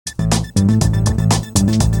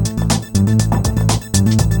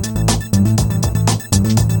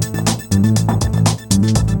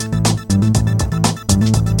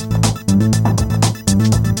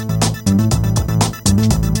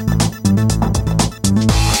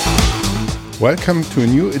Welcome to a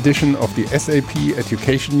new edition of the SAP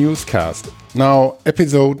Education Newscast. Now,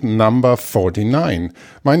 episode number 49.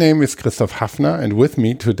 My name is Christoph Hafner, and with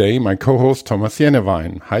me today, my co-host Thomas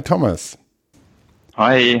Jennewein. Hi, Thomas.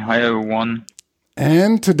 Hi everyone.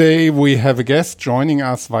 And today we have a guest joining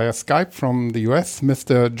us via Skype from the US,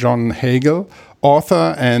 Mr. John Hagel,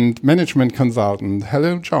 author and management consultant.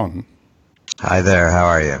 Hello, John. Hi there. How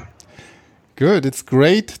are you? Good. It's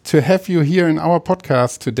great to have you here in our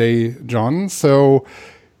podcast today, John. So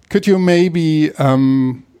could you maybe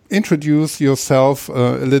introduce yourself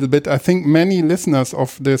a little bit? I think many listeners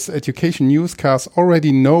of this education newscast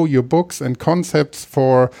already know your books and concepts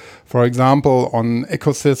for example, on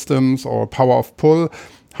ecosystems or power of pull.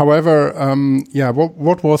 However,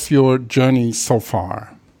 what was your journey so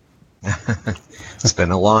far? It's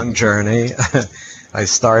been a long journey. I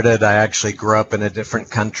actually grew up in a different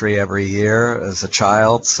country every year as a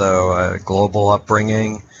child, so a global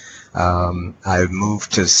upbringing. I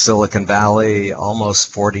moved to Silicon Valley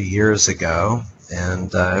almost 40 years ago,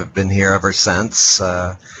 and I've been here ever since.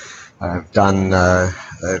 I've done I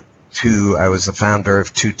was a founder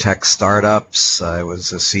of 2 tech startups. I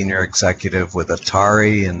was a senior executive with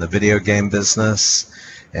Atari in the video game business,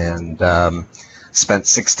 and spent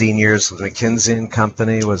 16 years with McKinsey &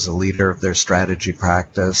 Company, was a leader of their strategy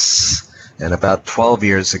practice. And about 12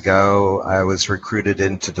 years ago, I was recruited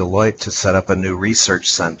into Deloitte to set up a new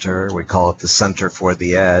research center. We call it the Center for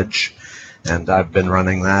the Edge. And I've been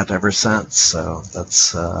running that ever since. So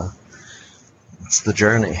that's the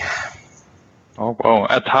journey. Oh, wow.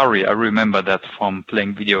 Atari, I remember that from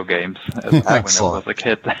playing video games when I was a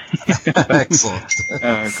kid. Excellent.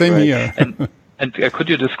 Same here. And could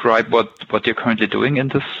you describe what you're currently doing in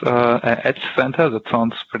this Edge Center? That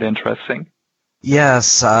sounds pretty interesting.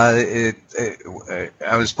 Yes, I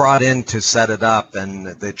was brought in to set it up, and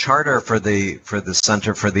the charter for the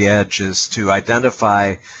Center for the Edge is to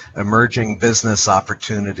identify emerging business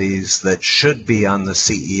opportunities that should be on the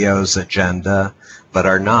CEO's agenda but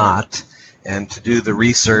are not, and to do the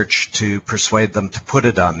research to persuade them to put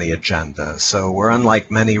it on the agenda. So we're unlike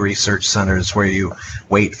many research centers where you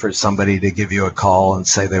wait for somebody to give you a call and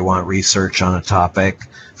say they want research on a topic.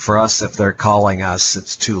 For us, if they're calling us,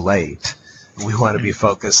 it's too late. We want to be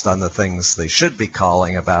focused on the things they should be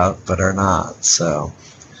calling about but are not. So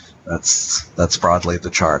that's broadly the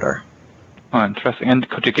charter. Oh, interesting. And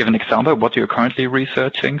could you give an example of what you're currently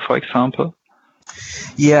researching, for example?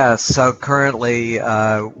 Yeah, so currently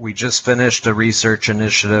we just finished a research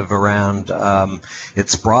initiative around,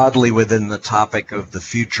 it's broadly within the topic of the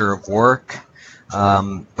future of work,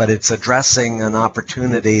 but it's addressing an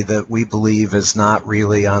opportunity that we believe is not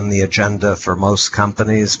really on the agenda for most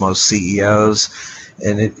companies, most CEOs.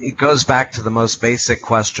 And it goes back to the most basic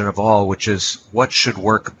question of all, which is what should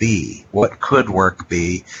work be? What could work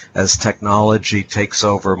be as technology takes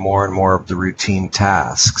over more and more of the routine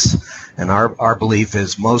tasks? And our belief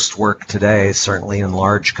is most work today, certainly in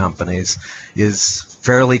large companies, is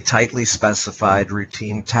fairly tightly specified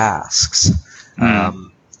routine tasks.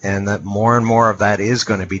 And that more and more of that is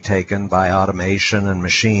going to be taken by automation and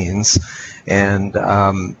machines. And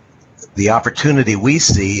the opportunity we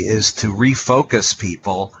see is to refocus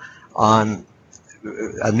people on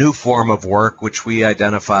a new form of work, which we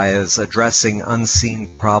identify as addressing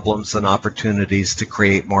unseen problems and opportunities to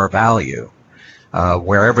create more value.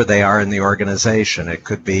 Wherever they are in the organization. It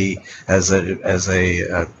could be as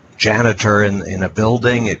a janitor in a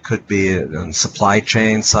building, it could be on supply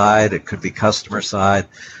chain side, it could be customer side,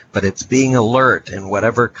 but it's being alert in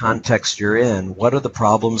whatever context you're in. What are the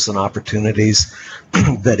problems and opportunities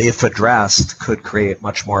that, if addressed, could create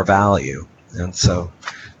much more value? And so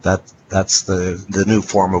that's the new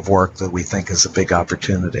form of work that we think is a big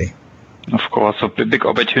opportunity. Of course, a big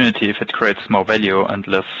opportunity if it creates more value and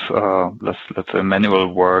less let's say,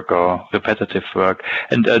 manual work or repetitive work.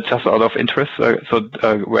 And just out of interest,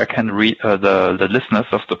 where can the listeners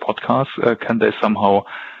of the podcast can they somehow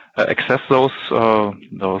access those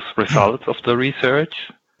results of the research?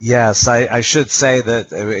 Yes, I should say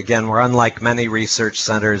that, again, we're unlike many research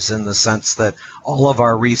centers in the sense that all of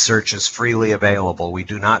our research is freely available. We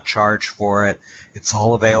do not charge for it. It's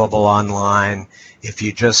all available online. If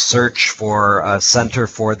you just search for Center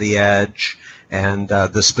for the Edge, and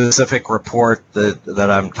the specific report that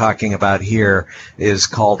I'm talking about here is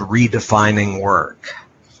called Redefining Work.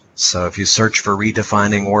 So if you search for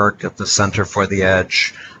Redefining Work at the Center for the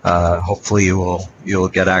Edge, hopefully you'll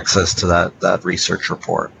get access to that research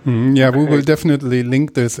report. Yeah, we will definitely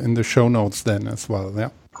link this in the show notes then as well.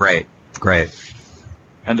 Yeah. Great.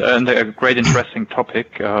 And a great interesting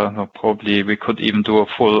topic. Probably we could even do a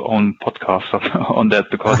full own podcast on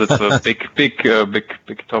that, because it's a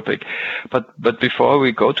big topic. But before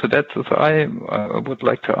we go to that, so I would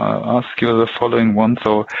like to ask you the following one.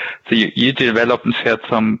 So you developed and shared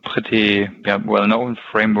some pretty well-known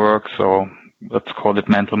frameworks, or let's call it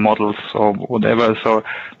mental models or whatever. So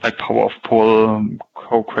like power of pull,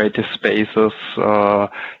 co-creative spaces,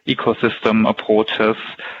 ecosystem approaches,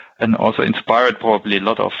 and also inspired probably a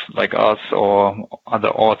lot of like us or other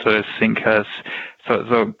authors, thinkers.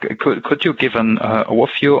 So could you give an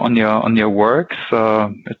overview on your works?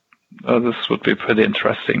 This would be pretty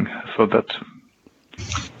interesting. So that.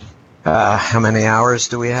 How many hours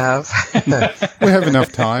do we have? We have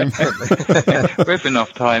enough time. We have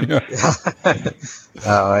enough time. Yeah.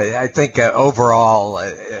 I think overall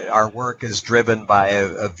our work is driven by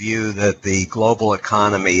a view that the global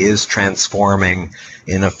economy is transforming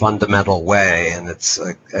in a fundamental way, and it's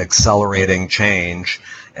accelerating change,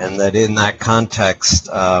 and that in that context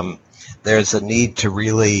there's a need to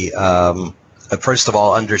really first of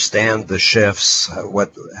all understand the shifts,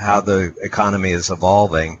 how the economy is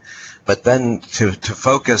evolving, but then to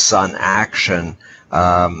focus on action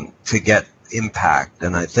to get impact.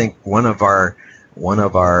 And I think one of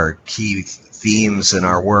our key themes in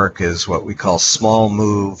our work is what we call small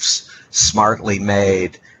moves, smartly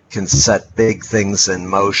made, can set big things in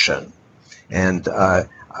motion. And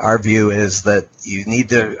our view is that you need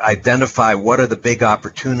to identify what are the big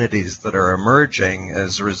opportunities that are emerging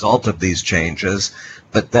as a result of these changes,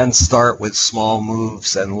 but then start with small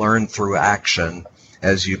moves and learn through action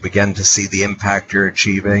as you begin to see the impact you're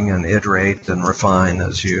achieving, and iterate and refine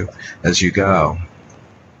as you go.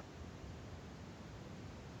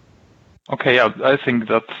 Okay, yeah, I think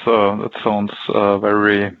that sounds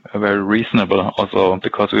very reasonable. Also,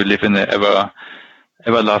 because we live in an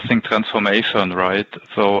everlasting transformation, right?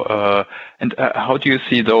 So, and how do you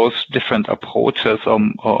see those different approaches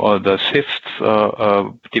or the shifts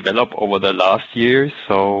develop over the last years?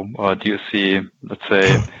 So, do you see, let's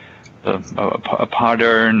say, a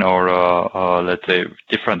pattern or let's say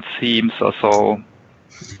different themes or so?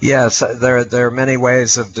 Yes, there are many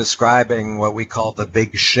ways of describing what we call the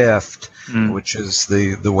big shift, which is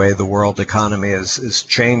the way the world economy is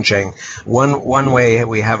changing. One way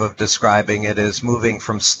we have of describing it is moving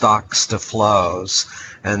from stocks to flows.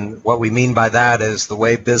 And what we mean by that is the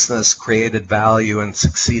way business created value and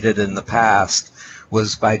succeeded in the past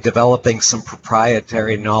was by developing some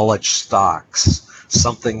proprietary knowledge stocks,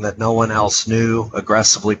 something that no one else knew,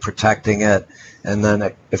 aggressively protecting it, and then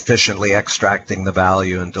efficiently extracting the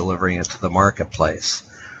value and delivering it to the marketplace.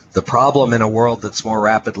 The problem in a world that's more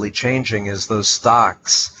rapidly changing is those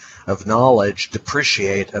stocks of knowledge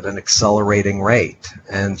depreciate at an accelerating rate.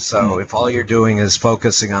 And so if all you're doing is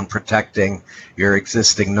focusing on protecting your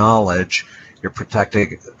existing knowledge, you're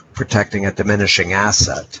protecting a diminishing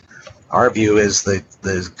asset. Our view is that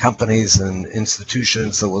the companies and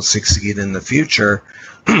institutions that will succeed in the future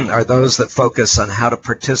are those that focus on how to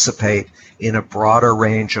participate in a broader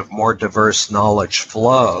range of more diverse knowledge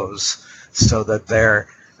flows, so that they're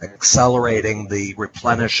accelerating the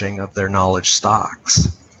replenishing of their knowledge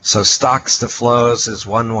stocks. So stocks to flows is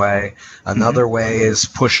one way. Another way is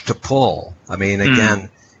push to pull. I mean, again,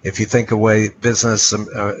 if you think of way business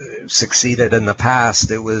succeeded in the past,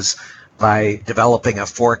 it was by developing a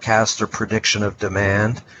forecast or prediction of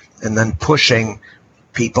demand and then pushing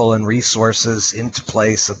people and resources into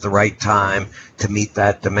place at the right time to meet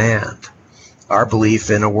that demand. Our belief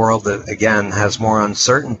in a world that, again, has more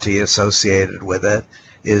uncertainty associated with it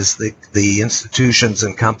is the institutions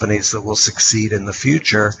and companies that will succeed in the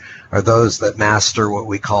future are those that master what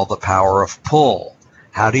we call the power of pull.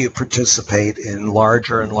 How do you participate in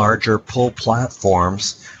larger and larger pull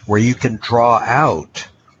platforms where you can draw out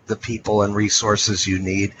the people and resources you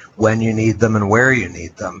need when you need them and where you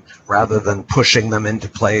need them, rather than pushing them into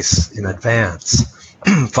place in advance?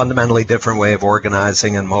 Fundamentally different way of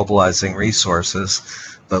organizing and mobilizing resources,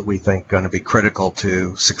 but we think going to be critical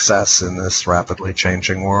to success in this rapidly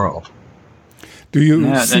changing world. Do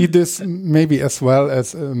you see this maybe as well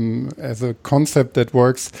as a concept that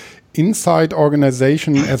works inside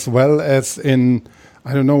organization as well as in,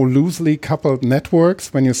 I don't know, loosely coupled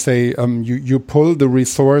networks? When you say you pull the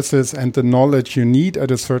resources and the knowledge you need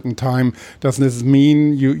at a certain time, does this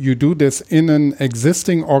mean you do this in an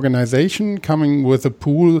existing organization, coming with a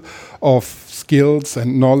pool of skills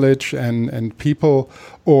and knowledge and people?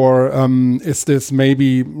 Or is this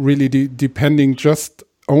maybe really depending just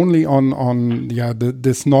only on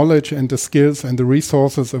this knowledge and the skills and the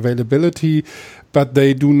resources availability, but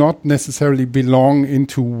they do not necessarily belong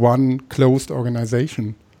into one closed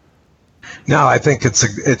organization? No, I think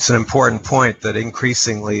it's an important point that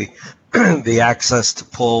increasingly the access to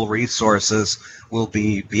pull resources will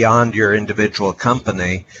be beyond your individual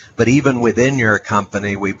company. But even within your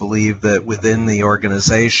company, we believe that within the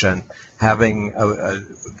organization, having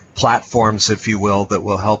platforms, if you will, that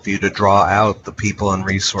will help you to draw out the people and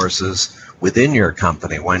resources within your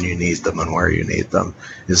company when you need them and where you need them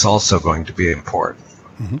is also going to be important.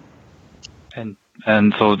 Mm-hmm.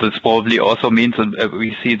 And so this probably also means that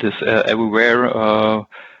we see this everywhere,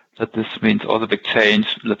 that this means also big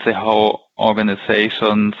change, let's say, how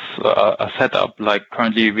organizations are set up. Like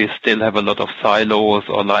currently we still have a lot of silos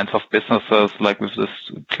or lines of businesses, like with this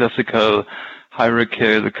classical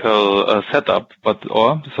hierarchical setup.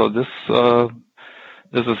 So this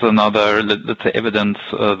is another, let's say, evidence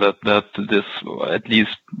that this at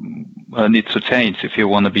least needs to change if you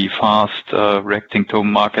want to be fast, reacting to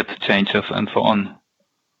market changes and so on.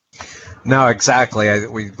 No, exactly.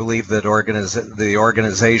 We believe that the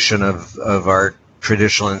organization of our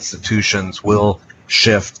traditional institutions will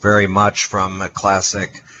shift very much from a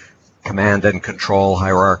classic command and control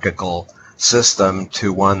hierarchical system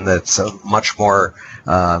to one that's a much more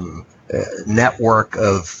network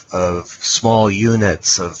of small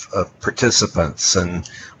units of participants, and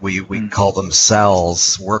we call them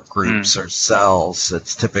cells, work groups or cells.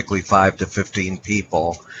 It's typically 5 to 15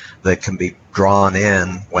 people that can be drawn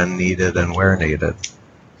in when needed and where needed.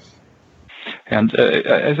 And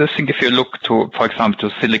I think if you look to, for example,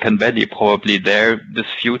 to Silicon Valley, probably this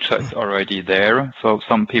future is already there. So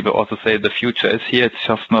some people also say the future is here. It's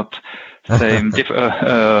just not same.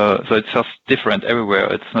 So it's just different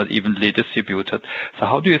everywhere. It's not evenly distributed. So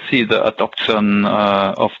how do you see the adoption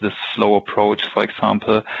of this flow approach, for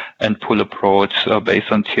example, and pull approach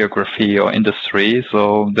based on geography or industry?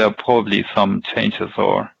 So there are probably some changes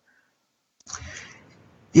or.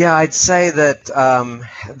 Yeah, I'd say that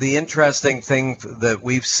the interesting thing that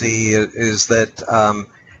we see is that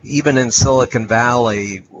even in Silicon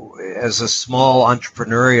Valley, as a small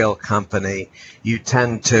entrepreneurial company, you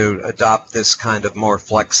tend to adopt this kind of more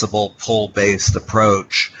flexible pull-based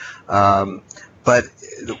approach. But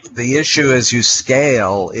the issue as you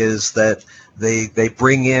scale is that they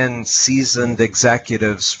bring in seasoned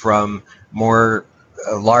executives from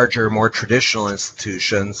larger, more traditional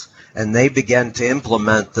institutions, and they begin to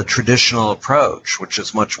implement the traditional approach, which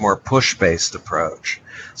is much more push-based approach.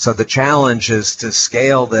 So the challenge is to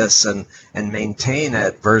scale this and maintain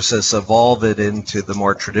it versus evolve it into the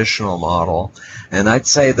more traditional model. And I'd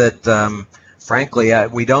say that, frankly,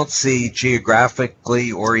 we don't see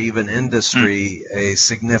geographically or even industry a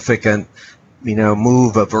significant,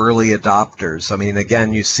 move of early adopters. I mean,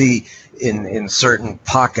 again, you see in certain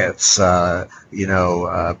pockets, Berlin, Tel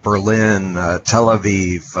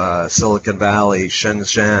Aviv, Silicon Valley,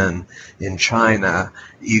 Shenzhen in China,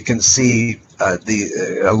 you can see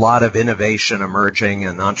a lot of innovation emerging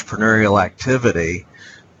and entrepreneurial activity.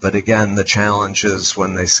 But again, the challenge is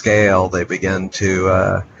when they scale, they begin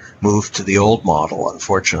to move to the old model,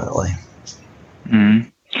 unfortunately. Mm-hmm.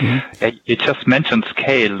 You just mentioned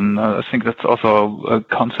scale, and I think that's also a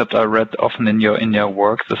concept I read often in your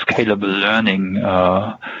work, the scalable learning.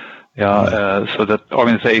 So that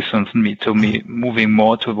organizations need to be moving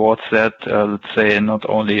more towards that. Let's say not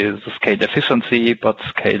only the scale efficiency, but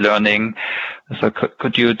scale learning. So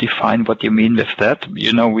could you define what you mean with that?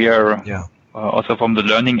 We are also from the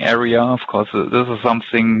learning area. Of course, this is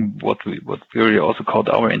something what we really also caught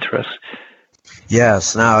our interest.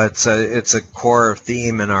 Yes, no, it's a core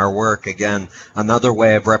theme in our work. Again, another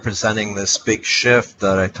way of representing this big shift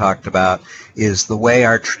that I talked about is the way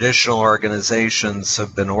our traditional organizations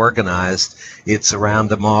have been organized. It's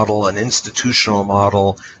around an institutional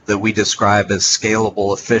model that we describe as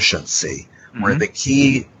scalable efficiency, where the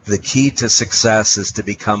key to success is to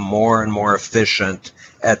become more and more efficient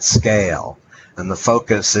at scale. And the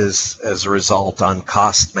focus is, as a result, on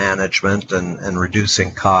cost management and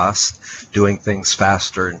reducing costs, doing things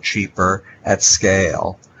faster and cheaper at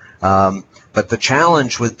scale. But the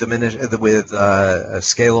challenge with a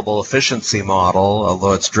scalable efficiency model,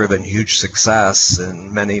 although it's driven huge success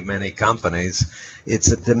in many, many companies, it's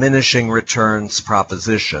a diminishing returns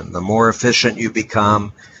proposition. The more efficient you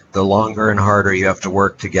become, the longer and harder you have to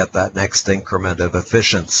work to get that next increment of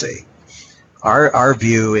efficiency. Our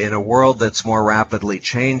view, in a world that's more rapidly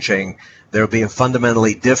changing, there will be a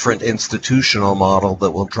fundamentally different institutional model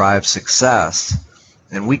that will drive success,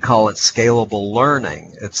 and we call it scalable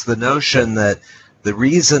learning. It's the notion that the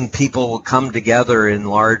reason people will come together in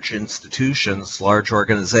large institutions, large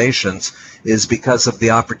organizations, is because of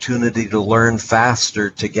the opportunity to learn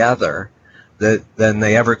faster together than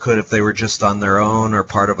they ever could if they were just on their own or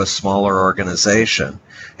part of a smaller organization.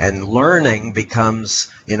 And learning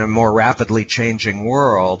becomes, in a more rapidly changing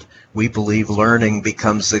world, we believe learning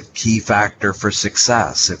becomes a key factor for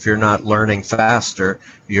success. If you're not learning faster,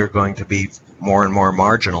 you're going to be more and more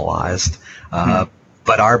marginalized.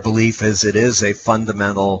 But our belief is it is a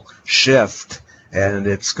fundamental shift, and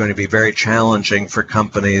it's going to be very challenging for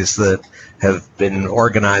companies that have been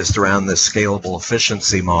organized around this scalable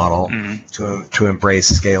efficiency model to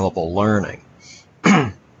embrace scalable learning.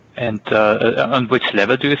 And on which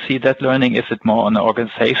level do you see that learning? Is it more on an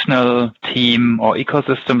organizational, team, or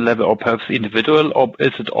ecosystem level, or perhaps individual, or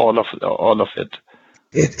is it all of it?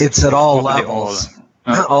 It's at all levels.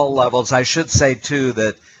 All levels. I should say, too,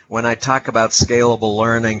 that when I talk about scalable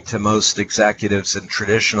learning to most executives in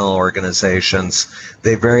traditional organizations,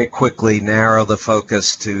 they very quickly narrow the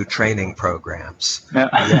focus to training programs. Yeah.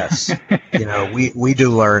 Yes. We do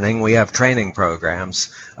learning. We have training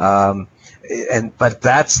programs. But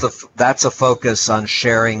that's a focus on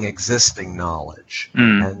sharing existing knowledge.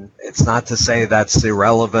 And it's not to say that's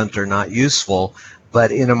irrelevant or not useful,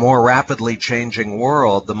 but in a more rapidly changing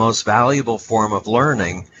world, the most valuable form of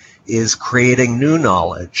learning is creating new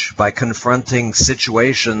knowledge by confronting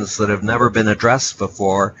situations that have never been addressed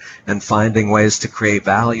before and finding ways to create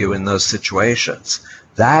value in those situations.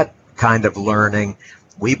 That kind of learning,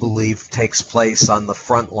 we believe, takes place on the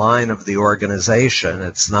front line of the organization.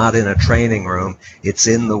 It's not in a training room. It's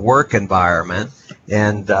in the work environment.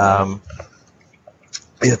 And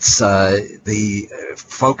it's the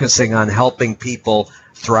focusing on helping people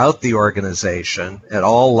throughout the organization at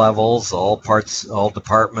all levels, all parts, all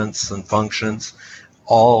departments and functions,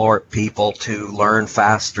 all people to learn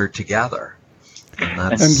faster together.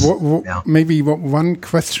 Maybe one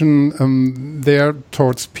question there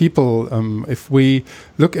towards people. If we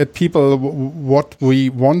look at people, what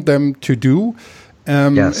we want them to do,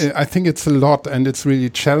 yes. I think it's a lot and it's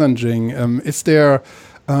really challenging. Is there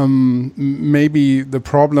maybe the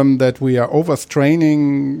problem that we are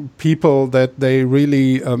overstraining people, that they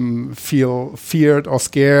really feel feared or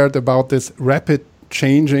scared about this rapid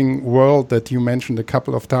changing world that you mentioned a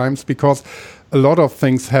couple of times? Because a lot of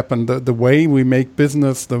things happen. The way we make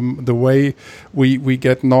business, the way we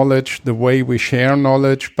get knowledge, the way we share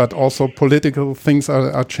knowledge, but also political things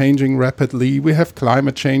are changing rapidly. We have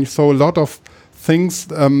climate change. So a lot of things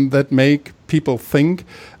that make people think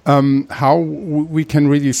how we can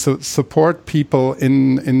really support people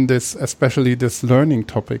in this, especially this learning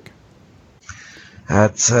topic.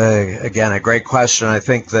 That's, again, a great question. I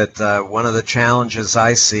think that one of the challenges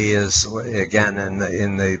I see is, again,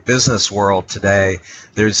 in the business world today,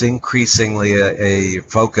 there's increasingly a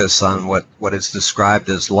focus on what is described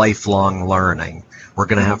as lifelong learning. We're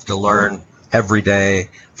going to have to learn every day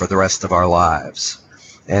for the rest of our lives.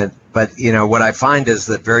 But what I find is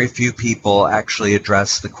that very few people actually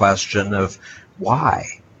address the question of why.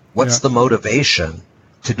 What's the motivation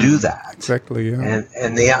to do that? Exactly. Yeah.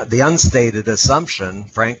 And the unstated assumption,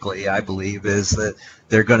 frankly, I believe, is that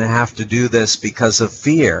they're going to have to do this because of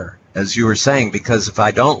fear, as you were saying, because if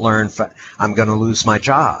I don't learn, I'm going to lose my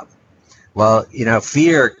job. Well,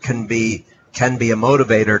 fear can be a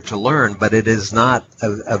motivator to learn, but it is not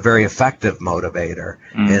a very effective motivator.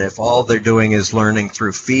 And if all they're doing is learning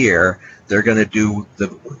through fear, they're going to do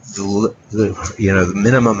the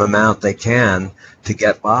minimum amount they can to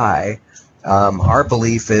get by. Our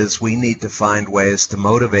belief is we need to find ways to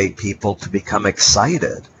motivate people to become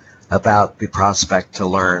excited about the prospect to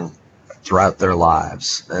learn throughout their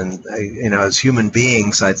lives. And, as human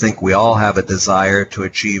beings, I think we all have a desire to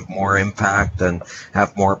achieve more impact and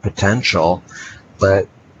have more potential, but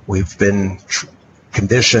we've been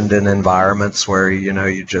conditioned in environments where,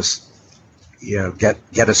 you just,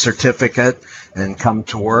 get a certificate and come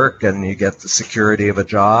to work and you get the security of a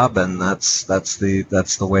job, and that's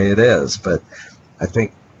the way it is. But I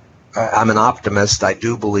think I'm an optimist. I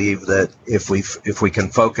do believe that if we can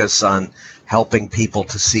focus on helping people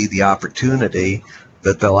to see the opportunity,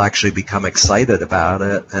 that they'll actually become excited about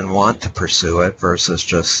it and want to pursue it versus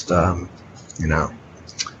just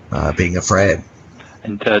being afraid.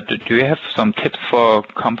 And do you have some tips for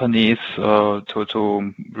companies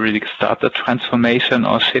to really start the transformation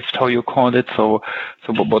or shift, how you call it? So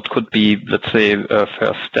what could be, let's say,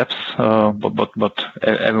 first steps? What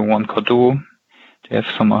everyone could do? Do you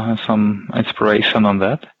have some inspiration on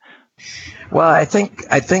that? Well, I think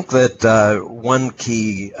that one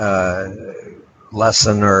key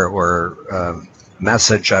lesson or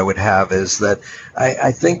message I would have is that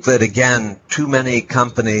I think that, again, too many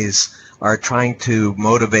companies are trying to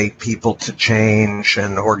motivate people to change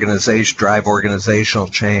and drive organizational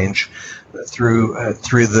change through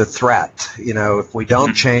the threat. If we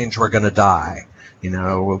don't change, we're going to die.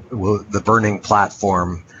 The burning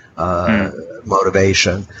platform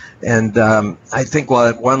motivation. And I think, well,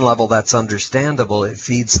 at one level that's understandable. It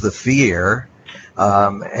feeds the fear.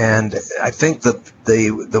 And I think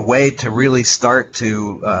the way to really start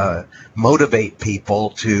to motivate people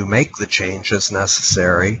to make the changes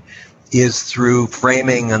necessary is through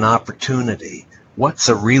framing an opportunity. What's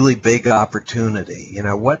a really big opportunity?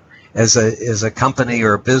 What, as a company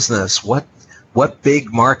or a business, what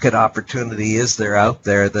big market opportunity is there out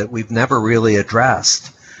there that we've never really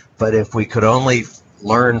addressed? But if we could only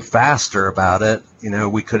learn faster about it,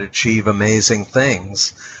 we could achieve amazing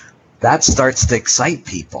things. That starts to excite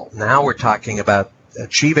people. Now we're talking about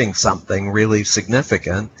achieving something really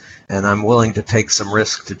significant, and I'm willing to take some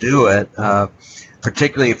risk to do it,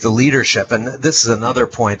 particularly if the leadership, and this is another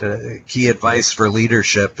point, key advice for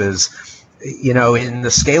leadership is, in the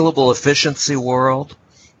scalable efficiency world,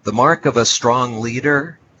 the mark of a strong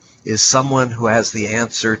leader is someone who has the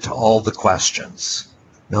answer to all the questions.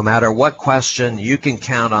 No matter what question, you can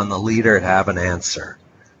count on the leader to have an answer.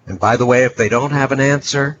 And by the way, if they don't have an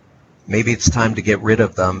answer, maybe it's time to get rid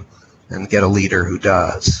of them and get a leader who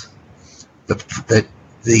does. That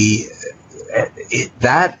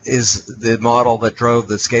is the model that drove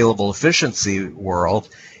the scalable efficiency world.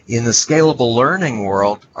 In the scalable learning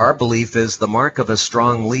world, our belief is the mark of a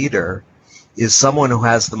strong leader is someone who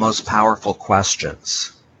has the most powerful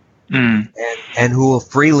questions and who will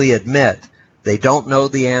freely admit they don't know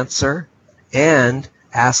the answer and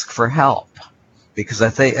ask for help. Because I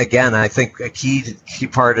think a key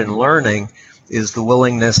part in learning is the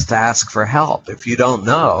willingness to ask for help. If you don't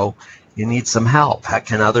know, you need some help. How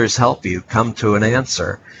can others help you come to an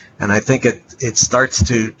answer? And I think it starts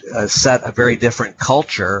to set a very different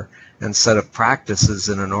culture and set of practices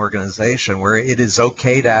in an organization where it is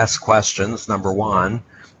okay to ask questions, number one,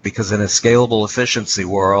 because in a scalable efficiency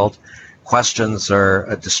world, questions are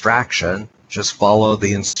a distraction. Just follow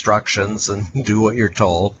the instructions and do what you're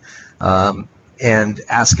told. And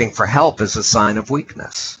asking for help is a sign of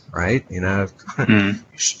weakness, right? You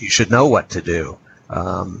should know what to do.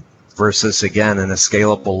 Versus, again, in a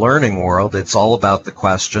scalable learning world, it's all about the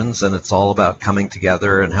questions, and it's all about coming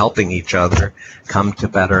together and helping each other come to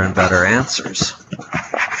better and better answers.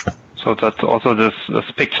 So that's also this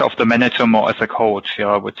picture of the manager more as a coach,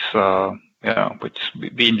 which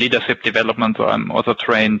in leadership development. So I'm also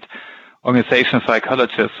trained organization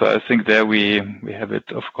psychologist. So I think there we have it,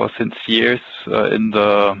 of course, since years in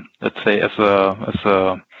the, let's say, as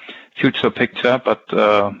a future picture, but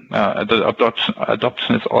the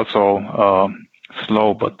adoption is also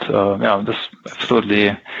slow. But this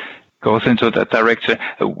absolutely goes into that direction.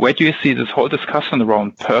 Where do you see this whole discussion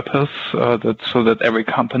around purpose? So that every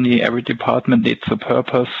company, every department needs a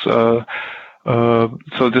purpose. So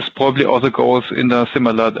this probably also goes in a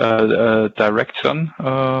similar direction.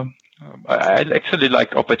 I actually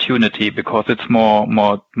like opportunity because it's more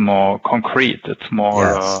concrete. It's more.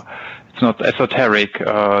 Yes. It's not esoteric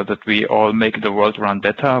that we all make the world run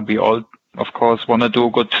better. We all, of course, want to do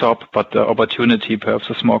a good job, but the opportunity perhaps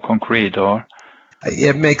is more concrete, or?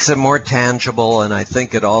 It makes it more tangible, and I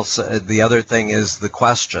think it also, the other thing is the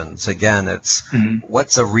questions. Again, it's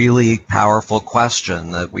what's a really powerful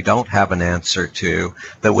question that we don't have an answer to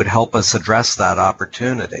that would help us address that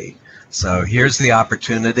opportunity. So here's the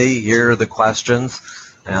opportunity, here are the questions,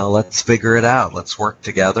 now let's figure it out. Let's work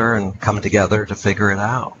together and come together to figure it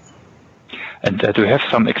out. And do you have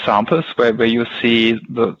some examples where you see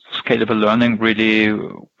the scalable learning really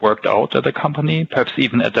worked out at a company, perhaps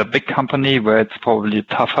even at a big company where it's probably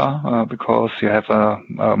tougher because you have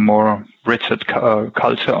a more rigid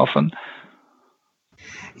culture often?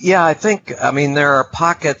 Yeah, there are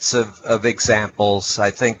pockets of examples.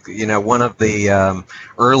 I think, one of the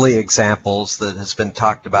early examples that has been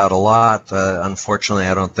talked about a lot, unfortunately,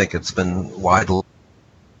 I don't think it's been widely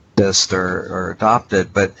or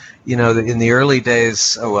adopted, but in the early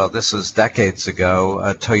days, this was decades ago,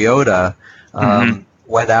 Toyota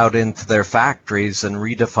went out into their factories and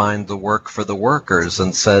redefined the work for the workers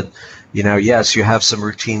and said, yes, you have some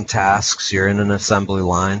routine tasks, you're in an assembly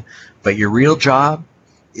line, but your real job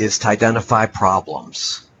is to identify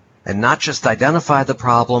problems, and not just identify the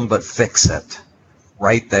problem, but fix it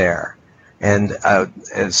right there, and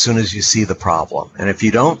as soon as you see the problem. And if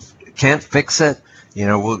you can't fix it,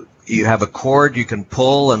 you have a cord you can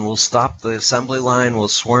pull, and we'll stop the assembly line. We'll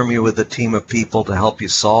swarm you with a team of people to help you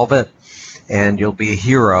solve it, and you'll be a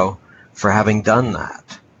hero for having done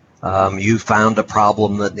that. You found a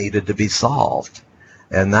problem that needed to be solved.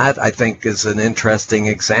 And that, I think, is an interesting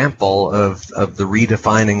example of the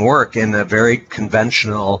redefining work in a very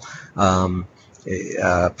conventional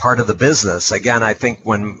part of the business. Again, I think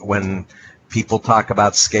when people talk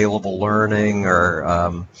about scalable learning,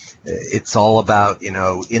 or it's all about,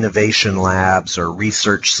 innovation labs or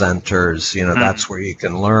research centers, that's where you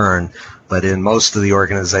can learn. But in most of the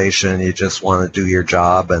organization, you just want to do your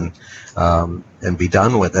job and be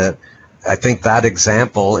done with it. I think that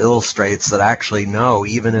example illustrates that actually, no,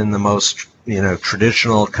 even in the most,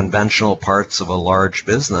 traditional, conventional parts of a large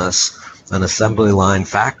business, an assembly line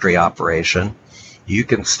factory operation, you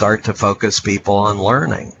can start to focus people on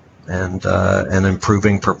learning and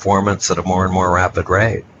improving performance at a more and more rapid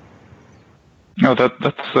rate. No, that's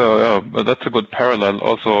a good parallel.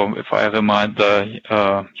 Also, if I remind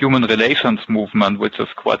the human relations movement, which is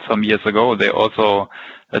quite some years ago, they also,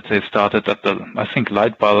 let's say, started at the, I think,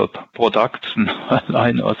 light bulb production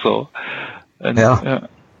line also. And,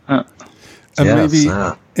 And maybe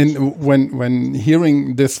when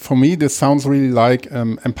hearing this, for me, this sounds really like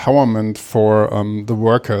empowerment for the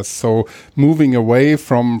workers. So moving away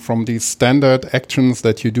from these standard actions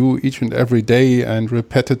that you do each and every day and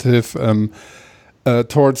repetitive,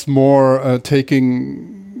 towards more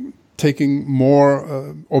taking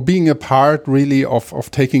more or being a part really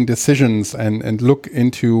of taking decisions and look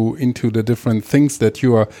into the different things that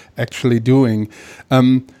you are actually doing.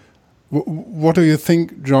 What do you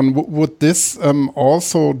think, John? Would this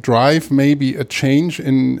also drive maybe a change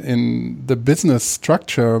in the business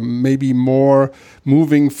structure, maybe more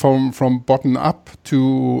moving from bottom up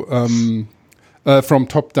to from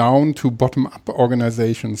top down to bottom up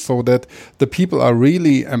organizations, so that the people are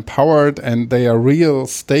really empowered and they are real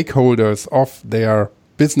stakeholders of their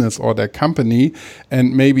business or their company,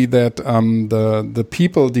 and maybe that the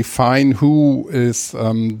people define who is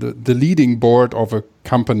the leading board of a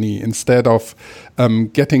company, instead of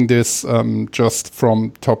getting this just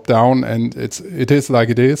from top down and it is like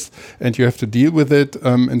it is and you have to deal with it,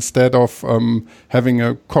 instead of having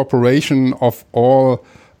a corporation of all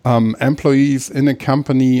employees in a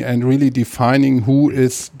company and really defining who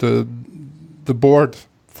is the board,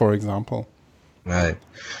 for example. Right.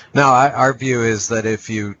 Now, our view is that if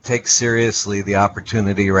you take seriously the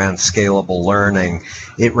opportunity around scalable learning,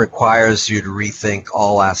 it requires you to rethink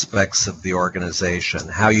all aspects of the organization,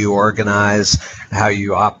 how you organize, how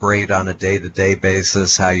you operate on a day-to-day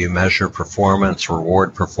basis, how you measure performance,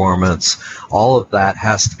 reward performance. All of that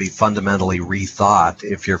has to be fundamentally rethought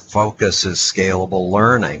if your focus is scalable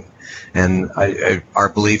learning. And our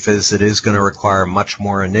belief is it is going to require much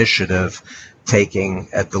more initiative taking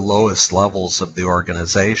at the lowest levels of the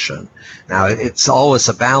organization. Now, it's always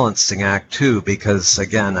a balancing act too, because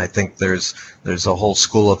again, I think there's a whole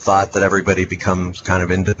school of thought that everybody becomes kind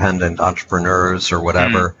of independent entrepreneurs or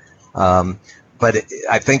whatever. But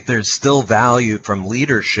I think there's still value from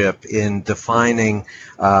leadership in defining,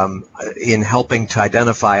 in helping to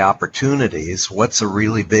identify opportunities, what's a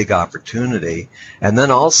really big opportunity, and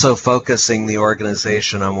then also focusing the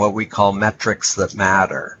organization on what we call metrics that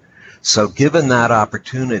matter. So given that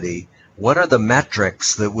opportunity, what are the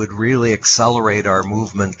metrics that would really accelerate our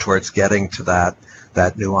movement towards getting to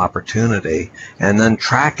that new opportunity, and then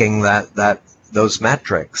tracking those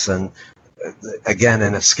metrics? And again,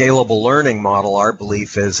 in a scalable learning model, our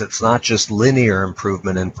belief is it's not just linear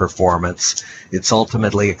improvement in performance, it's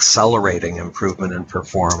ultimately accelerating improvement in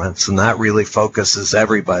performance. And that really focuses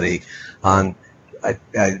everybody on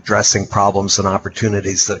addressing problems and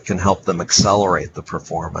opportunities that can help them accelerate the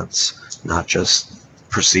performance, not just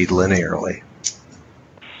proceed linearly.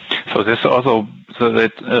 So this also, so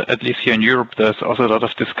that at least here in Europe, there's also a lot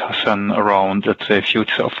of discussion around, let's say,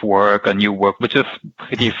 future of work and new work, which is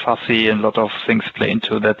pretty fussy, and a lot of things play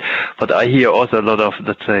into that. But I hear also a lot of,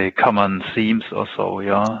 let's say, common themes also,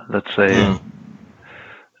 yeah, let's say,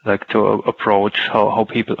 like to approach how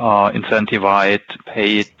people are incentivized,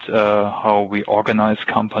 paid, how we organize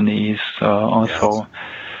companies, also.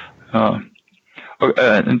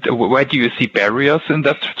 And where do you see barriers in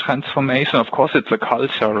that transformation? Of course, it's a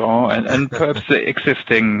culture, and perhaps the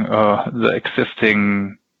existing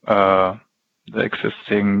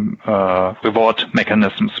reward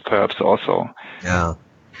mechanisms, perhaps also. Yeah.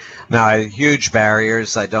 Now, huge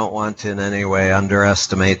barriers. I don't want to in any way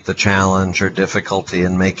underestimate the challenge or difficulty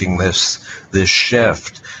in making this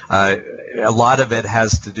shift. A lot of it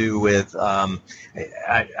has to do with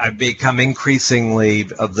I've become increasingly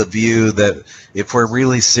of the view that if we're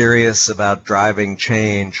really serious about driving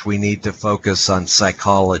change, we need to focus on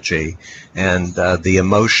psychology and the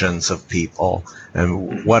emotions of people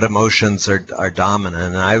and what emotions are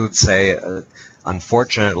dominant. And I would say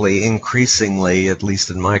unfortunately, increasingly, at least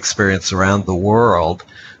in my experience around the world,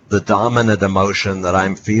 the dominant emotion that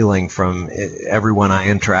I'm feeling from everyone I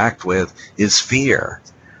interact with is fear.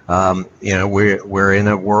 We're in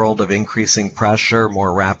a world of increasing pressure,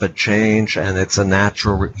 more rapid change, and it's a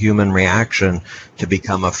natural human reaction to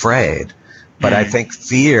become afraid. But I think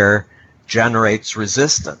fear generates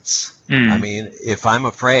resistance. I mean, if I'm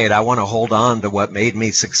afraid, I want to hold on to what made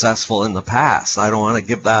me successful in the past. I don't want to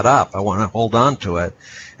give that up. I want to hold on to it.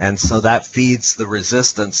 And so that feeds the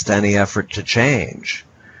resistance to any effort to change.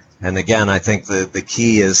 And again, I think the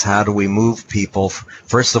key is, how do we move people,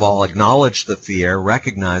 first of all, acknowledge the fear,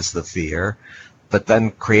 recognize the fear, but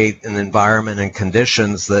then create an environment and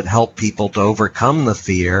conditions that help people to overcome the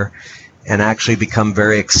fear and actually become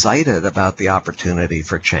very excited about the opportunity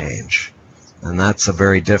for change. And that's a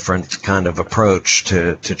very different kind of approach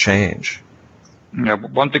to change. Yeah,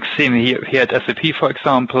 one big theme here at SAP, for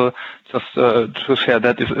example, just to share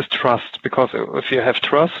that, is trust. Because if you have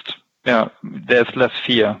trust, there's less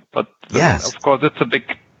fear. But yes, of course, it's a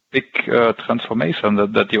big transformation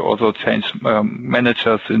that you also change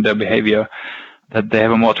managers in their behavior, that they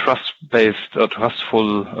have a more trust-based,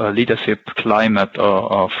 trustful leadership climate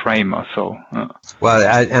or frame or so.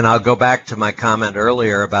 Well, and I'll go back to my comment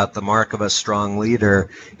earlier about the mark of a strong leader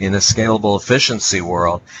in a scalable efficiency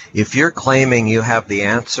world. If you're claiming you have the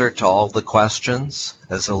answer to all the questions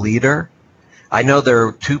as a leader, I know there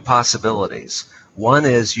are two possibilities. One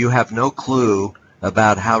is you have no clue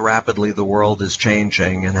about how rapidly the world is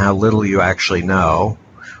changing and how little you actually know,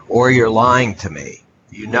 or you're lying to me.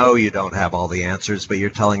 You know you don't have all the answers, but you're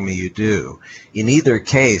telling me you do. In either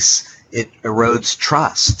case, it erodes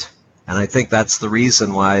trust. And I think that's the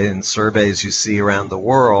reason why in surveys you see around the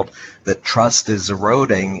world that trust is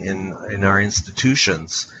eroding in our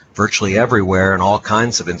institutions, virtually everywhere, in all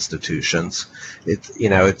kinds of institutions.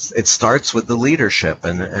 It starts with the leadership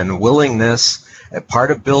and willingness.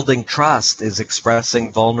 Part of building trust is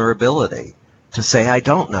expressing vulnerability, to say, I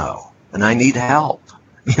don't know, and I need help.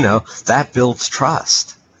 That builds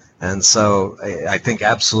trust. And so I think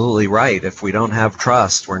absolutely right. If we don't have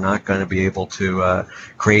trust, we're not going to be able to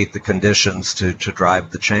create the conditions to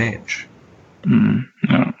drive the change.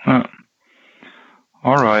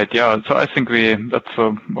 All right. Yeah. So I think that's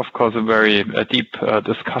of course a very deep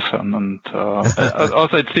discussion, and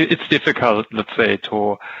also it's difficult, let's say,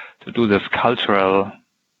 to do this cultural,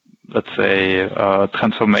 let's say,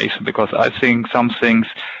 transformation, because I think some things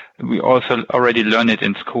we also already learn it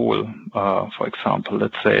in school. For example,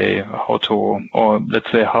 let's say how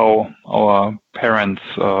our parents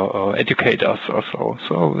educate us or so.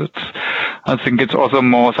 So I think it's also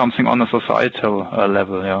more something on a societal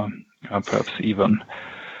level, perhaps even.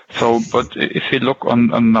 So, but if you look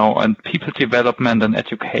on now on people development and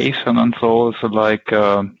education and so like,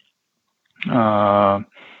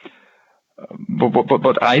 but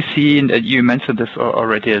what I see, and you mentioned this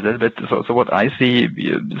already a little bit. So what I see,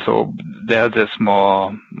 so there's this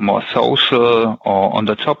more social or on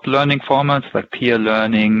the job learning formats like peer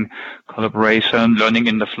learning, collaboration, learning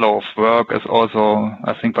in the flow of work, is also,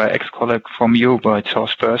 I think, by ex-colleague from you, by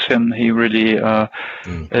George Bersin. He really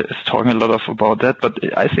is talking a lot about that. But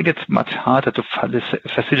I think it's much harder to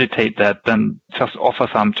facilitate that than just offer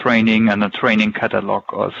some training and a training catalog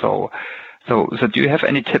or so. So do you have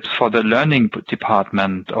any tips for the learning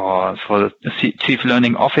department or for the chief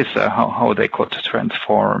learning officer, how they could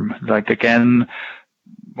transform? Like, again,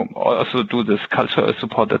 also do this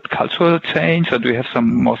supported cultural change, or do you have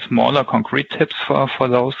some more smaller concrete tips for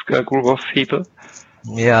those group of people?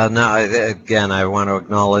 Yeah, no, again, I want to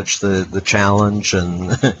acknowledge the challenge, and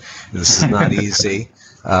this is not easy.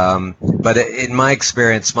 But in my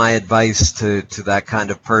experience, my advice to that kind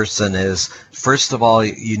of person is, first of all,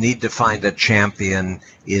 you need to find a champion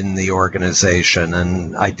in the organization.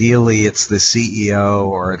 And ideally, it's the CEO,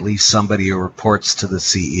 or at least somebody who reports to the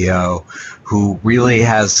CEO, who really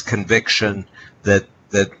has conviction that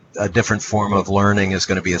a different form of learning is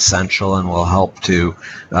going to be essential and will help to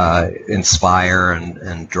inspire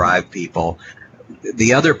and drive people.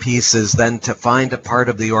 The other piece is then to find a part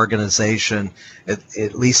of the organization,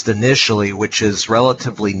 at least initially, which is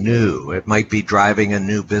relatively new. It might be driving a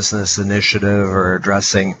new business initiative or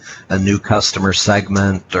addressing a new customer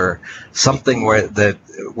segment or something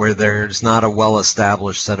where there's not a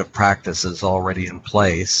well-established set of practices already in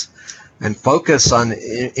place, and focus on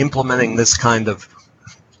implementing this kind of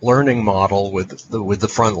learning model with the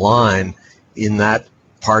front line in that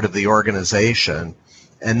part of the organization.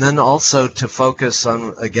 And then also to focus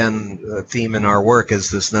on, again, a theme in our work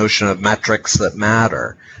is this notion of metrics that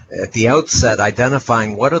matter. At the outset,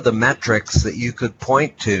 identifying what are the metrics that you could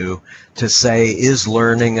point to say, is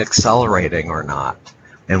learning accelerating or not?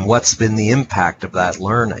 And what's been the impact of that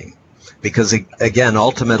learning? Because, again,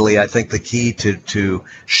 ultimately, I think the key to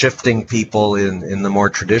shifting people in the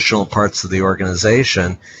more traditional parts of the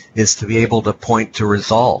organization is to be able to point to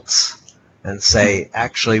results and say,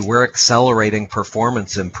 actually, we're accelerating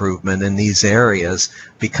performance improvement in these areas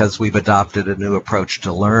because we've adopted a new approach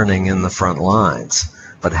to learning in the front lines.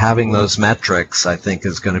 But having those metrics, I think,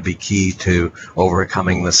 is going to be key to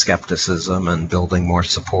overcoming the skepticism and building more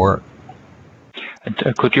support.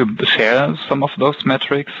 And could you share some of those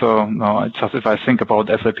metrics? So, no, just if I think about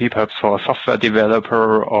SAP, perhaps for a software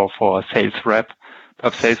developer or for a sales rep,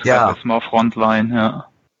 perhaps sales rep is more frontline. Yeah.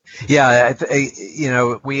 Yeah,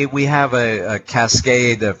 we have a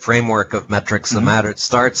cascade, a framework of metrics that matter. It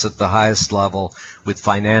starts at the highest level with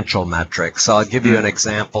financial metrics. So I'll give you an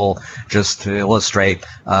example just to illustrate.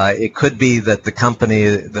 It could be that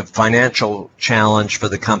the financial challenge for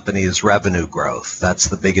the company is revenue growth. That's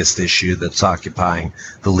the biggest issue that's occupying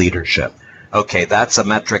the leadership. Okay, that's a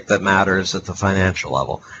metric that matters at the financial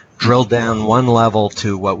level. Drill down one level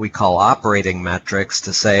to what we call operating metrics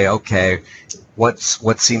to say, okay, what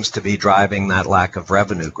seems to be driving that lack of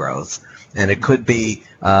revenue growth? And it could be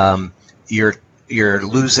you're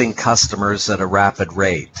losing customers at a rapid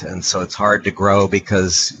rate, and so it's hard to grow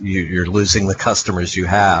because you're losing the customers you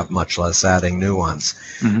have, much less adding new ones.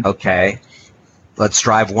 Mm-hmm. Okay, let's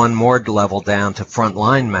drive one more level down to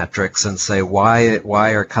frontline metrics and say why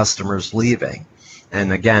are customers leaving?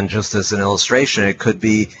 And again, just as an illustration, it could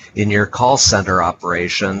be in your call center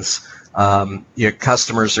operations. Your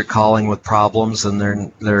customers are calling with problems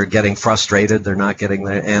and they're getting frustrated. They're not getting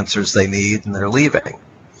the answers they need and they're leaving.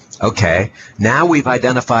 Okay, now we've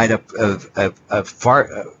identified a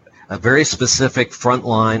very specific front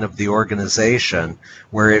line of the organization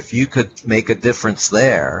where if you could make a difference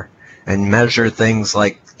there and measure things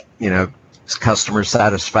like, customer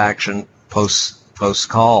satisfaction post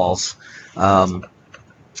calls,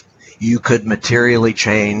 you could materially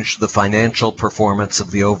change the financial performance of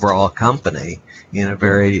the overall company in a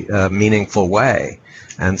very meaningful way.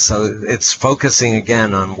 And so it's focusing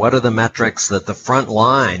again on what are the metrics that the front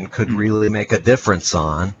line could really make a difference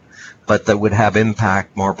on, but that would have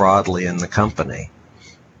impact more broadly in the company.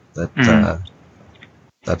 That's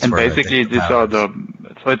and basically these are so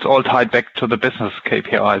it's all tied back to the business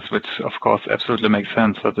KPIs, which of course absolutely makes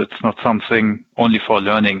sense that it's not something only for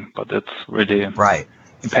learning, but it's really right.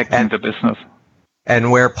 Impacting the business.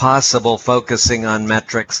 And where possible, focusing on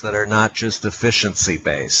metrics that are not just efficiency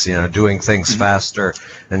based, doing things faster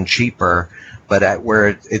and cheaper, but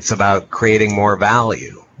where it's about creating more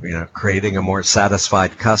value, creating a more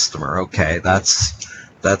satisfied customer. Okay, that's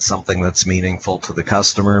something that's meaningful to the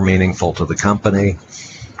customer, meaningful to the company.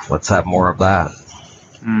 Let's have more of that.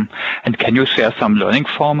 And can you share some learning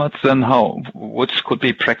formats then which could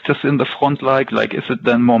be practiced in the front like is it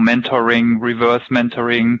then more mentoring, reverse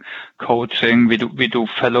mentoring, coaching? We do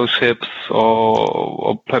fellowships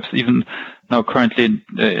or perhaps even now currently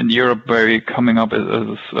in Europe where we're coming up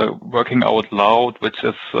is working out loud, which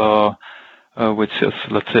is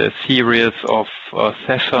let's say a series of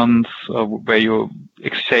sessions where you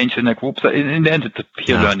exchange in a group. So in the end it's a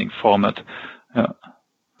peer learning format.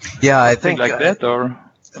 Yeah, I think like that or.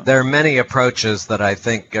 There are many approaches that I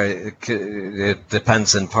think it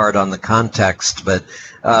depends in part on the context, but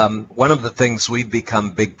one of the things we've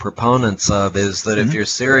become big proponents of is that if you're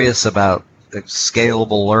serious about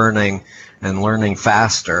scalable learning and learning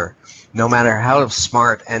faster, no matter how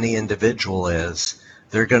smart any individual is,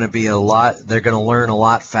 they're going to learn a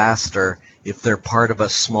lot faster if they're part of a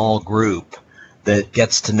small group that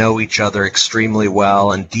gets to know each other extremely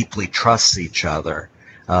well and deeply trusts each other.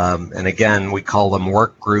 And again, we call them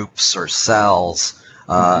work groups or cells,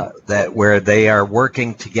 where they are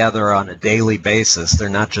working together on a daily basis. They're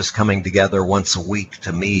not just coming together once a week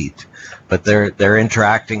to meet, but they're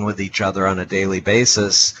interacting with each other on a daily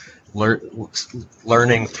basis,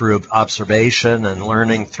 learning through observation and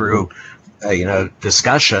learning through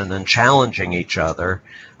discussion and challenging each other.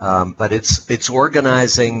 But it's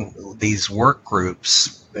organizing these work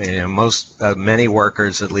groups. Many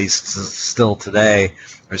workers, at least still today,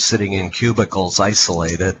 are sitting in cubicles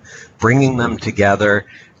isolated, bringing them together,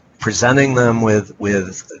 presenting them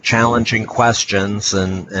with challenging questions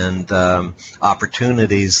and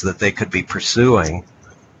opportunities that they could be pursuing,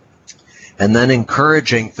 and then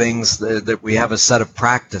encouraging things that we have a set of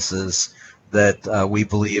practices that we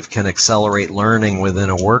believe can accelerate learning within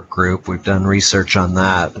a work group. We've done research on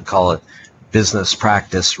that. We call it business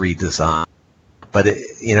practice redesign. But,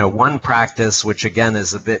 one practice, which again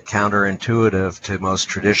is a bit counterintuitive to most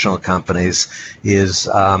traditional companies, is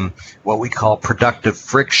what we call productive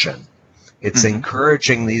friction. It's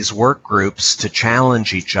encouraging these work groups to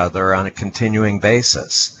challenge each other on a continuing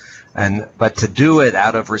basis. But to do it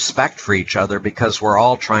out of respect for each other, because we're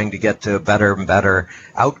all trying to get to a better and better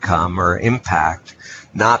outcome or impact,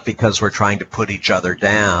 not because we're trying to put each other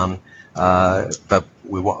down, but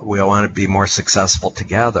we want to be more successful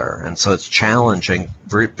together. And so it's challenging,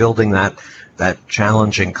 building that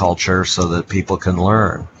challenging culture so that people can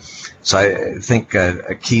learn. So I think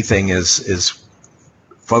a key thing is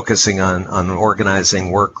focusing on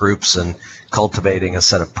organizing work groups and cultivating a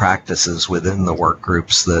set of practices within the work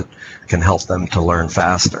groups that can help them to learn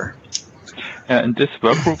faster. And these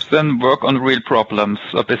work groups then work on real problems,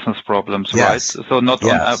 business problems, yes. right? So not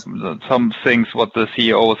on some things what the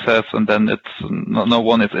CEO says, and then no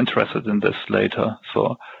one is interested in this later.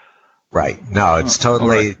 So right, no, it's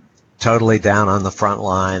totally down on the front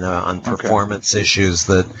line on performance issues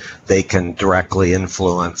that they can directly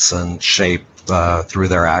influence and shape through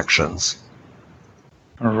their actions.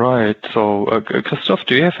 All right. So, Christoph,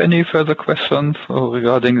 do you have any further questions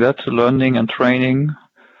regarding that, learning and training?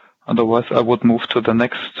 Otherwise, I would move to the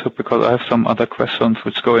next, because I have some other questions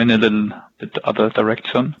which go in a little bit other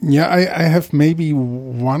direction. Yeah, I have maybe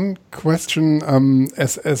one question.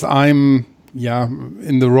 As I'm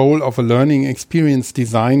in the role of a learning experience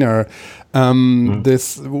designer,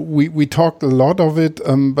 we talked a lot of it,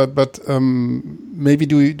 but maybe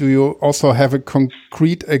do you also have a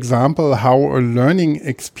concrete example how a learning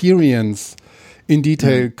experience in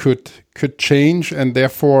detail could change and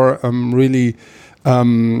therefore really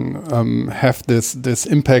have this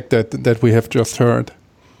impact that we have just heard?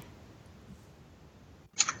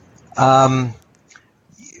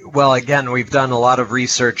 Well, again, we've done a lot of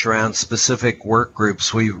research around specific work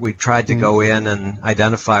groups. We tried to go in and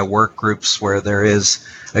identify work groups where there is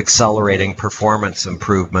accelerating performance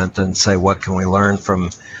improvement and say, what can we learn from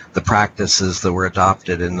the practices that were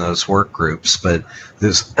adopted in those work groups? But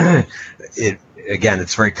there's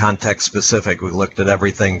it's very context specific. We looked at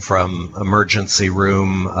everything from emergency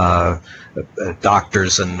room,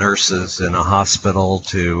 doctors and nurses in a hospital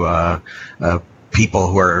to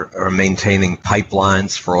people who are maintaining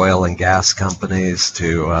pipelines for oil and gas companies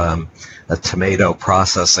to a tomato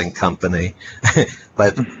processing company.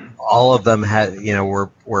 But all of them had,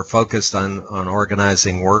 were focused on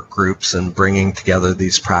organizing work groups and bringing together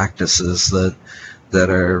these practices that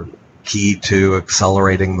are key to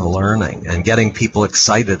accelerating the learning and getting people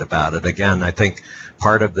excited about it. Again, I think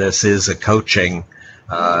part of this is a coaching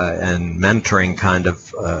and mentoring kind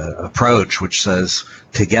of approach, which says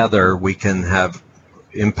together we can have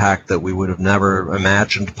impact that we would have never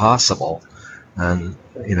imagined possible, and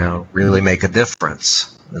really make a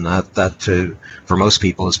difference. And that too, for most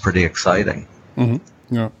people, is pretty exciting.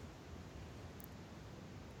 Mm-hmm. Yeah.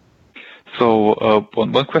 So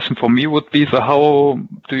one question for me would be: so how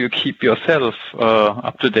do you keep yourself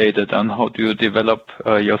up to date, and how do you develop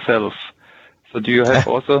yourself? So do you have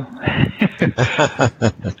also?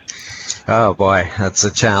 Oh boy, that's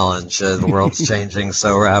a challenge. The world's changing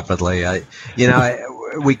so rapidly.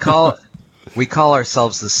 We call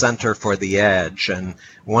ourselves the Center for the Edge, and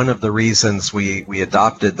one of the reasons we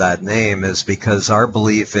adopted that name is because our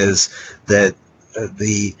belief is that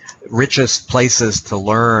the richest places to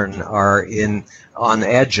learn are on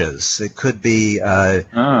edges. It could be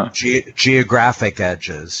geographic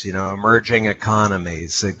edges, emerging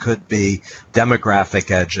economies. It could be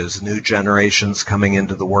demographic edges, new generations coming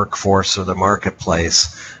into the workforce or the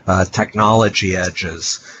marketplace, technology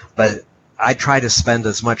edges. But I try to spend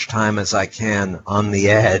as much time as I can on the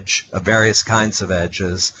edge of various kinds of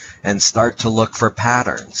edges and start to look for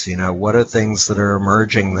patterns. What are things that are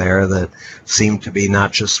emerging there that seem to be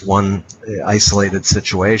not just one isolated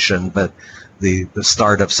situation, but the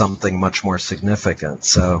start of something much more significant.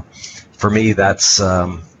 So for me, that's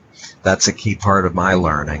a key part of my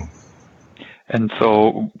learning. And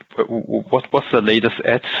so what was the latest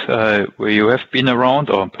edge where you have been around,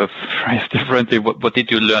 or perhaps phrased differently, what did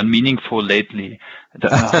you learn meaningful lately?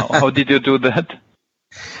 How did you do that?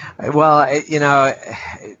 Well,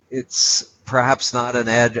 it's perhaps not an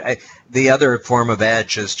edge. The other form of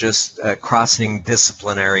edge is just crossing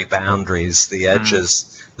disciplinary boundaries, the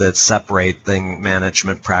edges that separate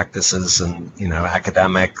management practices and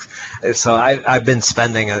academic. So I've been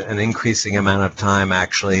spending an increasing amount of time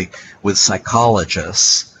actually with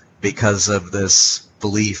psychologists because of this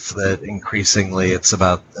belief that increasingly it's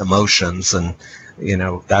about emotions, and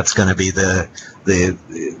that's going to be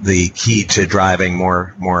the key to driving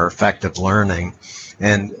more effective learning.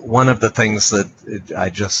 And one of the things that I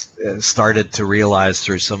just started to realize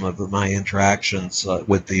through some of my interactions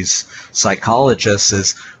with these psychologists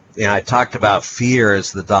is, I talked about fear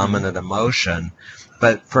as the dominant emotion,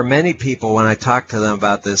 but for many people, when I talk to them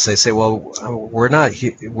about this, they say, "Well, we're not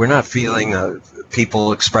feeling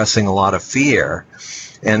people expressing a lot of fear."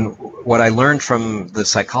 And what I learned from the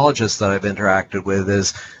psychologists that I've interacted with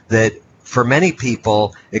is that for many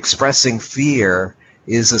people, expressing fear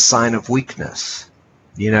is a sign of weakness.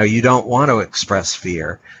 You don't want to express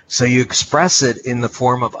fear, so you express it in the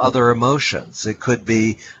form of other emotions. It could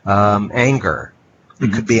be anger,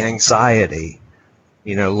 it could be anxiety,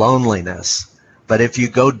 loneliness. But if you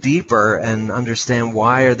go deeper and understand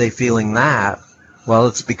why are they feeling that, well,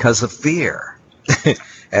 it's because of fear.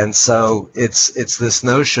 And so it's this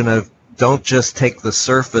notion of don't just take the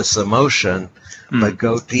surface emotion, but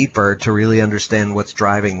go deeper to really understand what's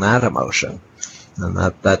driving that emotion. And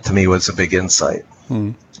that to me was a big insight.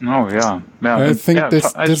 Oh yeah. I think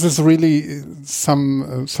this is really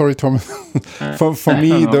some. Sorry, Thomas. for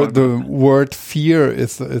me, the word fear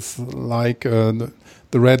is like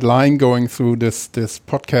the red line going through this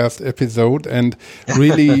podcast episode, and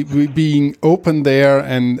really being open there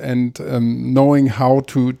and knowing how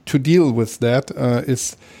to deal with that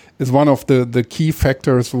is one of the key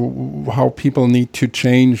factors how people need to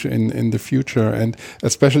change in the future. And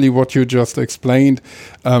especially what you just explained,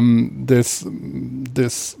 this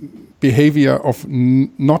behavior of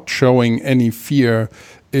not showing any fear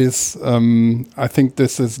is, I think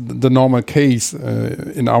this is the normal case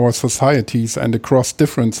in our societies and across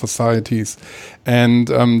different societies. And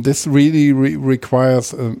this really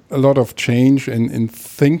requires a lot of change in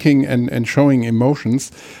thinking and showing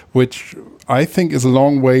emotions, which I think is a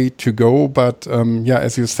long way to go. But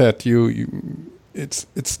as you said, it's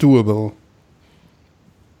doable.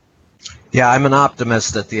 Yeah, I'm an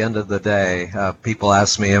optimist at the end of the day. People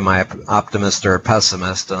ask me, am I an optimist or a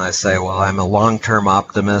pessimist? And I say, well, I'm a long-term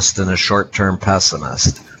optimist and a short-term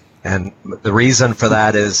pessimist. And the reason for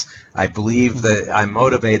that is I believe that I'm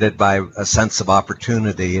motivated by a sense of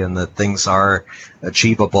opportunity and that things are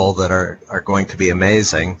achievable that are going to be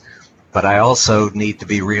amazing. But I also need to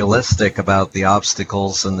be realistic about the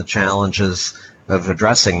obstacles and the challenges of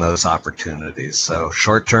addressing those opportunities. So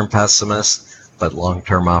short-term pessimist, but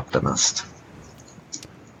long-term optimist.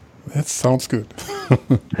 That sounds good.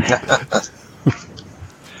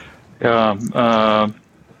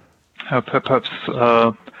 Perhaps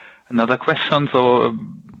another question. So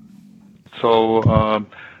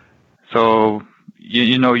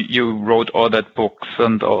you wrote all that books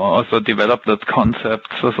and also developed that concept.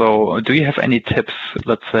 So do you have any tips,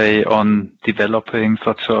 let's say, on developing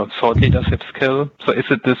such a thought leadership skill? So is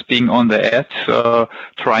it this being on the edge,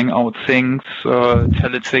 trying out things,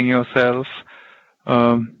 challenging yourself?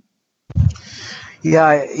 I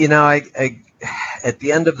at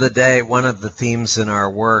the end of the day, one of the themes in our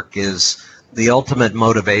work is the ultimate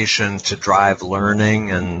motivation to drive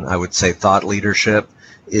learning, and I would say thought leadership,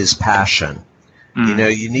 is passion.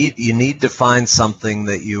 You need to find something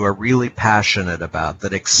that you are really passionate about,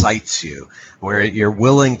 that excites you, where you're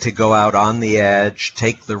willing to go out on the edge,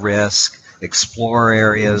 take the risk, explore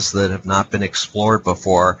areas that have not been explored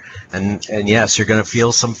before. And yes, you're going to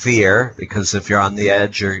feel some fear, because if you're on the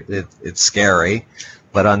edge, it's scary.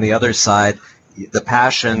 But on the other side, the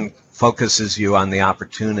passion focuses you on the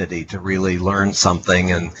opportunity to really learn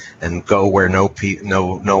something and go where no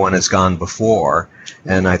one has gone before.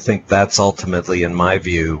 And I think that's ultimately, in my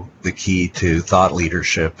view, the key to thought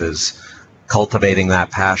leadership is cultivating that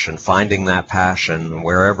passion, finding that passion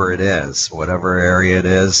wherever it is, whatever area it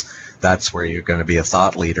is. That's where you're going to be a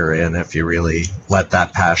thought leader in, if you really let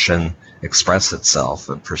that passion express itself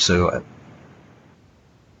and pursue it.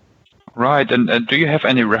 Right, and do you have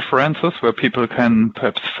any references where people can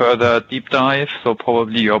perhaps further deep dive? So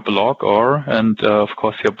probably your blog and of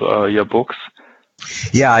course your books.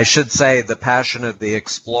 Yeah, I should say the passion of the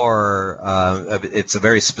explorer, it's a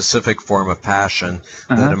very specific form of passion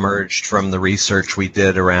that emerged from the research we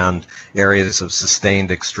did around areas of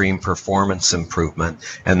sustained extreme performance improvement.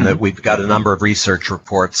 And that we've got a number of research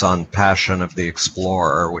reports on passion of the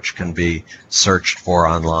explorer, which can be searched for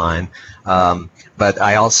online. But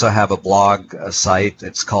I also have a blog site.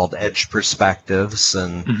 It's called Edge Perspectives,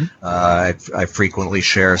 and I frequently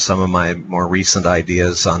share some of my more recent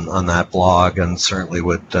ideas on that blog, and certainly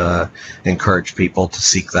would encourage people to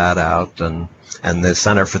seek that out. And the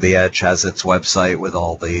Center for the Edge has its website with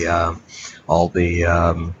all the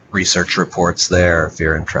research reports there, if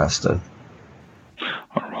you're interested.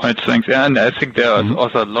 All Right, thanks. Yeah, and I think there's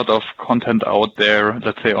also a lot of content out there,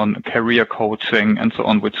 let's say on career coaching and so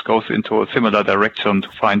on, which goes into a similar direction to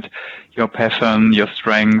find your passion, your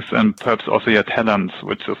strengths, and perhaps also your talents,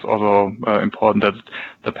 which is also important that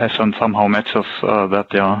the passion somehow matches that.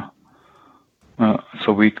 Yeah.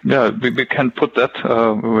 So we can put that.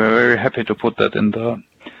 We're very happy to put that in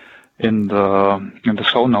the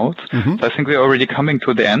show notes. So I think we're already coming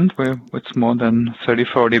to the end. It's more than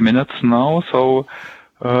 40 minutes now. So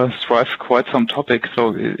strive quite some topics.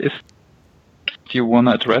 So do you want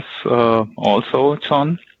to address also,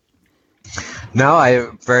 John? No, I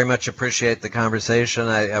very much appreciate the conversation.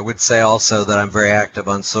 I would say also that I'm very active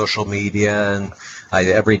on social media, and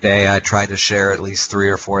every day I try to share at least 3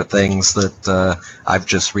 or 4 things that I've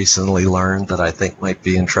just recently learned that I think might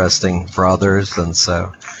be interesting for others, and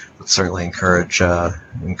so I would certainly encourage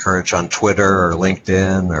on Twitter or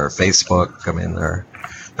LinkedIn or Facebook. I mean, there are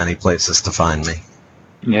many places to find me.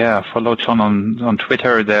 Yeah, follow John on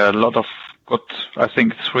Twitter. There are a lot of good, I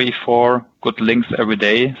think 3-4 good links every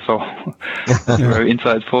day, so very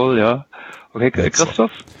insightful. Yeah. Okay,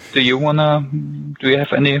 Christoph, do you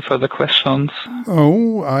have any further questions?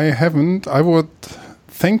 Oh, I haven't. I would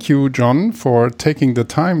thank you, John, for taking the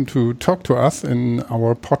time to talk to us in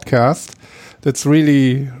our podcast. That's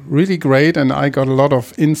really, really great, and I got a lot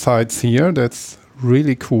of insights here. That's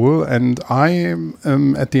really cool. And I,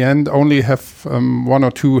 at the end, only have 1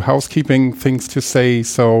 or 2 housekeeping things to say.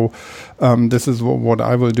 So this is what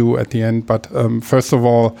I will do at the end. But first of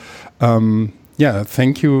all,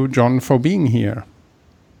 thank you, John, for being here.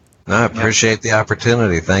 No, I appreciate the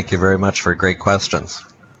opportunity. Thank you very much for great questions.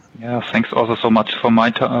 Yeah, thanks also so much from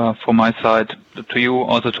my side to you,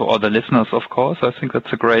 also to all the listeners, of course. I think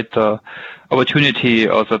that's a great opportunity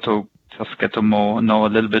also to just get to know a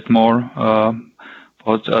little bit more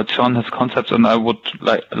about John, his concepts, and I would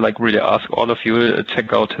like really ask all of you to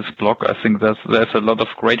check out his blog. I think there's a lot of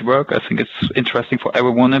great work. I think it's interesting for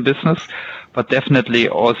everyone in business, but definitely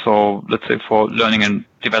also, let's say, for learning and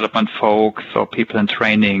development folks or people in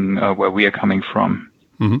training where we are coming from.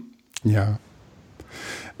 Mm-hmm. Yeah.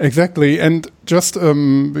 Exactly, and just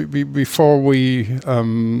before we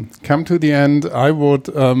come to the end, I would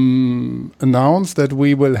announce that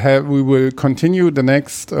we will continue the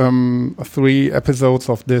next 3 episodes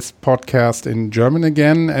of this podcast in German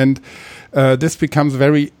again, and this becomes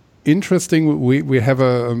very interesting. We have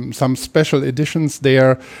some special editions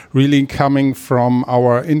there, really coming from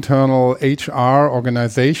our internal HR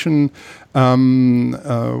organization.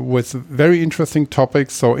 With very interesting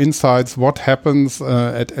topics, so insights, what happens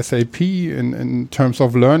at SAP in terms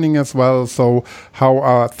of learning as well. So how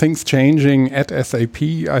are things changing at SAP?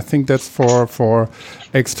 I think that's for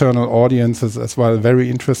external audiences as well, very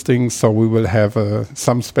interesting. So we will have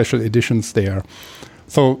some special editions there.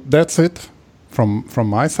 So that's it from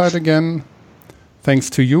my side again. Thanks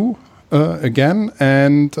to you. Again,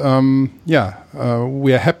 and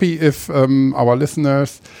we are happy if our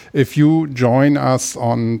listeners, if you join us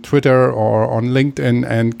on Twitter or on LinkedIn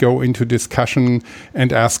and go into discussion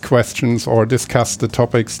and ask questions or discuss the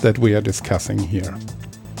topics that we are discussing here.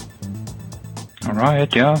 All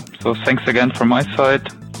right, yeah. So thanks again from my side.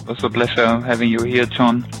 It was a pleasure having you here,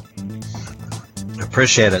 John.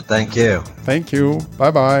 Appreciate it. Thank you. Thank you.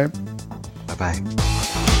 Bye-bye. Bye-bye.